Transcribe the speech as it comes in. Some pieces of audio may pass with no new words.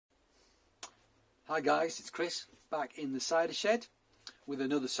Hi guys, it's Chris back in the cider shed with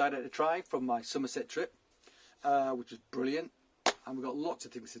another cider to try from my Somerset trip, which was brilliant, and we've got lots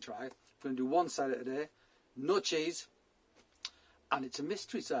of things to try. We're going to do one cider today, no cheese, and it's a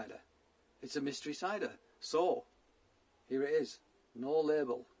mystery cider. It's a mystery cider. So, here it is, no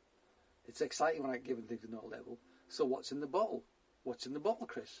label. It's exciting when I give things with no label. So what's in the bottle? What's in the bottle,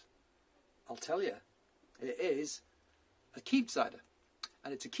 Chris? I'll tell you. It is a Keeved cider,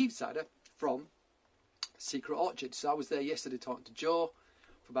 and it's a Keeved cider from Secret Orchard. So I was there yesterday talking to Joe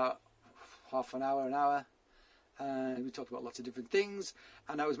for about half an hour, and we talked about lots of different things,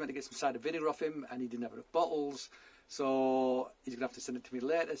 and I was meant to get some cider vinegar off him, and he didn't have enough bottles, so he's going to have to send it to me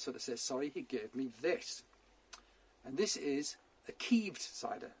later. So to say sorry, he gave me this, and this is a Keeved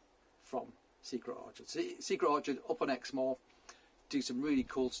cider from Secret Orchard. Secret Orchard up on Exmoor, do some really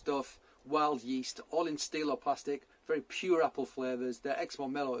cool stuff, wild yeast, all in steel or plastic, very pure apple flavours. Their Exmoor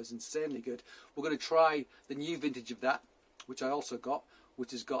Mellow is insanely good. We're going to try the new vintage of that, which I also got,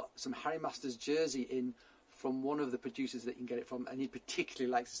 which has got some Harry Masters jersey in from one of the producers that you can get it from, and he particularly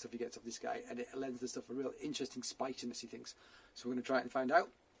likes the stuff he gets off this guy, and it lends the stuff a real interesting spiciness, he thinks. So we're going to try it and find out.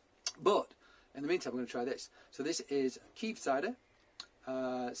 But in the meantime, we're going to try this. So this is Keeved cider,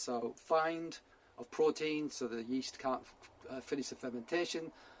 so find of protein, so the yeast can't finish the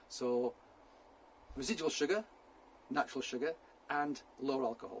fermentation. So residual sugar, natural sugar, and lower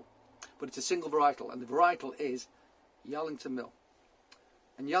alcohol. But it's a single varietal, and the varietal is Yarlington Mill.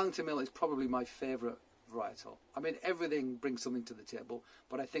 And Yarlington Mill is probably my favourite varietal. I mean, everything brings something to the table,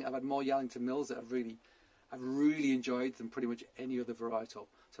 but I think I've had more Yarlington Mills that I've really enjoyed than pretty much any other varietal.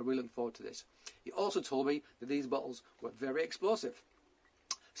 So I'm really looking forward to this. He also told me that these bottles were very explosive.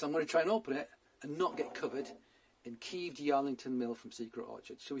 So I'm going to try and open it and not get covered in Keeved Yarlington Mill from Secret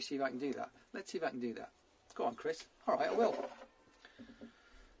Orchard. Shall we see if I can do that? Let's see if I can do that. Go on, Chris. All right, I will.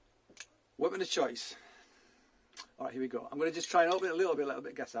 Weapon of choice. All right, here we go. I'm going to just try and open it a little bit, let a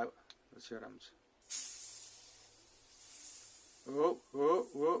bit of gas out. Let's see what happens. Oh, oh,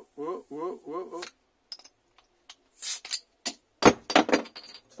 oh, oh, oh, oh, oh.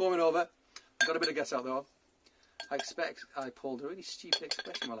 It's foaming over. I've got a bit of gas out though. I pulled a really stupid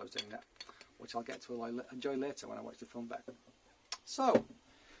expression while I was doing that, which I'll get to enjoy later when I watch the film back. So,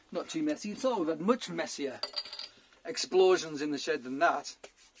 not too messy at all. We've had much messier explosions in the shed than that.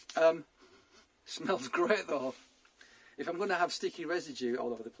 Smells great though. If I'm going to have sticky residue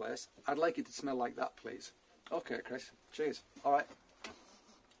all over the place, I'd like it to smell like that, please. Okay, Chris. Cheers. All right.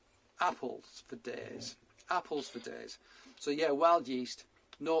 Apples for days. Apples for days. So yeah, wild yeast,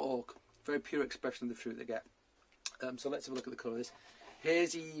 no oak, very pure expression of the fruit they get. So let's have a look at the colour of this.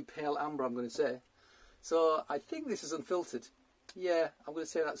 Hazy, pale amber, I'm going to say. So I think this is unfiltered. Yeah, I'm going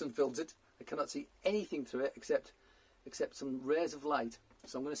to say that's unfiltered. I cannot see anything through it except some rays of light.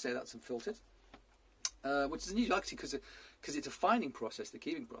 So I'm going to say that's unfiltered. Which is unusual actually because it's a fining process, the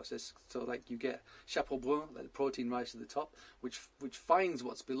keeving process. So like you get chapeau brun, like the protein rise to the top, which fines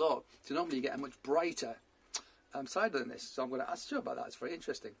what's below. So normally you get a much brighter cider than this. So I'm going to ask Joe about that. It's very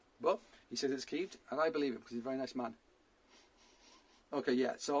interesting. But he says it's keeved, and I believe him because he's a very nice man. Okay,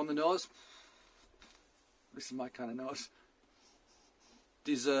 yeah. So on the nose, this is my kind of nose.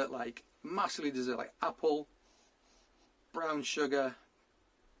 Dessert-like, massively dessert-like. Apple, brown sugar,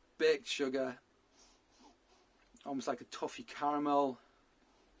 baked sugar, almost like a toffee caramel,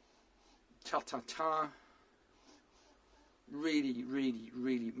 ta-ta-ta. Really, really,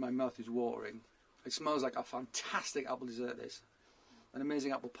 really, my mouth is watering. It smells like a fantastic apple dessert, this. An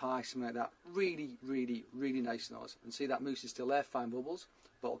amazing apple pie, something like that. Really, really, really nice nose. And see that mousse is still there, fine bubbles,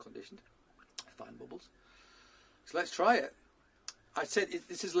 bottle conditioned, fine bubbles. So let's try it. I said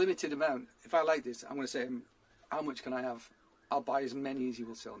this is limited amount. If I like this, I'm going to say, how much can I have? I'll buy as many as you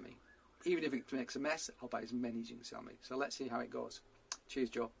will sell me. Even if it makes a mess, I'll buy as many as you can sell me. So let's see how it goes. Cheers,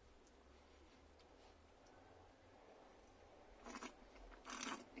 Joe.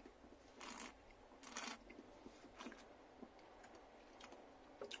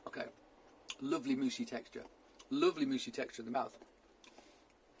 Okay. Lovely moussey texture. Lovely moussey texture in the mouth.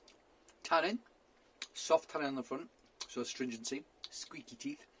 Tannin. Soft tannin on the front. So astringency. Squeaky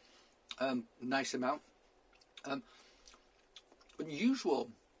teeth. Nice amount. Unusual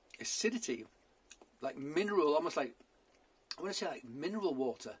acidity, like mineral, almost like, I want to say like mineral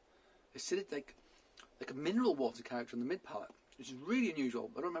water, acidity, like a mineral water character in the mid palate, which is really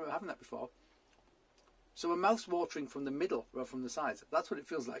unusual. I don't remember having that before. So my mouth's watering from the middle rather from the sides. That's what it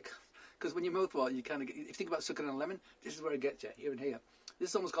feels like. Because when you mouth water, you kind of get, if you think about sucking on a lemon, this is where it gets you, here and here. This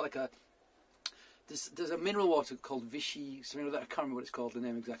has almost got like a, there's a mineral water called Vichy, something like that. I can't remember what it's called, the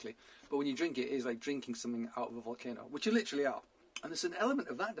name exactly. But when you drink it, it's like drinking something out of a volcano, which you literally are. And there's an element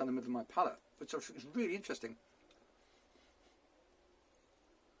of that down the middle of my palate, which I think is really interesting.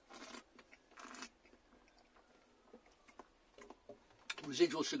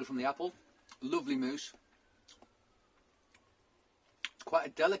 Residual sugar from the apple, lovely mousse. It's quite a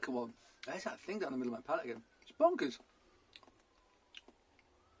delicate one. There's that thing down the middle of my palate again. It's bonkers.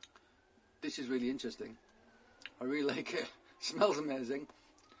 This is really interesting. I really like it. It smells amazing.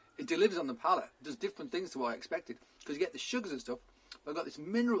 It delivers on the palate. It does different things to what I expected. Because you get the sugars and stuff, but I've got this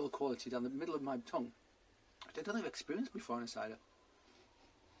mineral quality down the middle of my tongue. I don't think I've experienced before in a cider.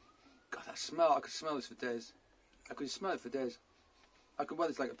 God, that smell. I could smell this for days. I could smell it for days. I could wear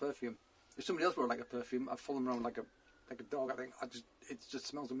this like a perfume. If somebody else wore it like a perfume, I'd follow them around like a dog. I think it just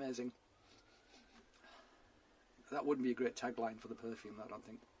smells amazing. That wouldn't be a great tagline for the perfume, I don't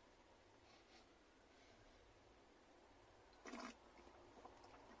think.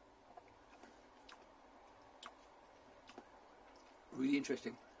 Really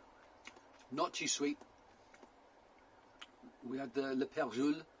interesting. Not too sweet. We had the Le Père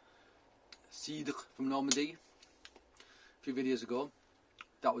Jules Cider from Normandy a few videos ago.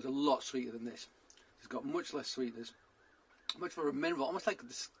 That was a lot sweeter than this. It's got much less sweetness, much more a mineral, almost like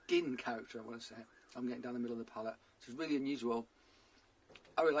the skin character, I want to say. I'm getting down the middle of the palate. So it's really unusual.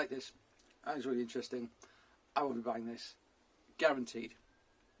 I really like this. That is really interesting. I will be buying this, guaranteed.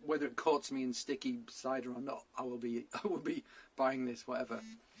 Whether it coats me in sticky cider or not, I will be buying this, whatever.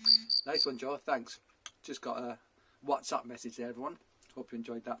 Nice one, Joe. Thanks. Just got a WhatsApp message there, everyone. Hope you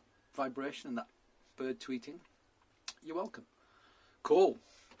enjoyed that vibration and that bird tweeting. You're welcome. Cool.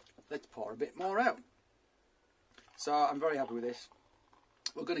 Let's pour a bit more out. So I'm very happy with this.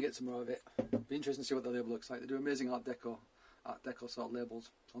 We're going to get some more of it. Be interesting to see what the label looks like. They do amazing Art Deco sort of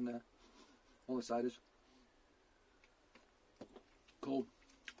labels on there. All the ciders. Cool.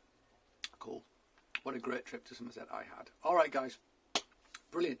 Cool. What a great trip to Somerset I had. Alright guys.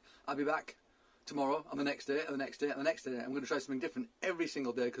 Brilliant. I'll be back tomorrow and the next day and the next day and the next day. I'm going to try something different every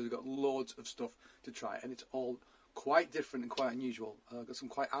single day because we've got loads of stuff to try and it's all quite different and quite unusual. I've got some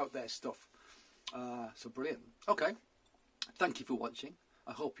quite out there stuff. So brilliant. Okay. Thank you for watching.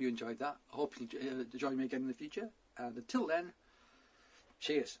 I hope you enjoyed that. I hope you join me again in the future. And until then,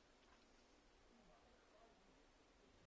 cheers.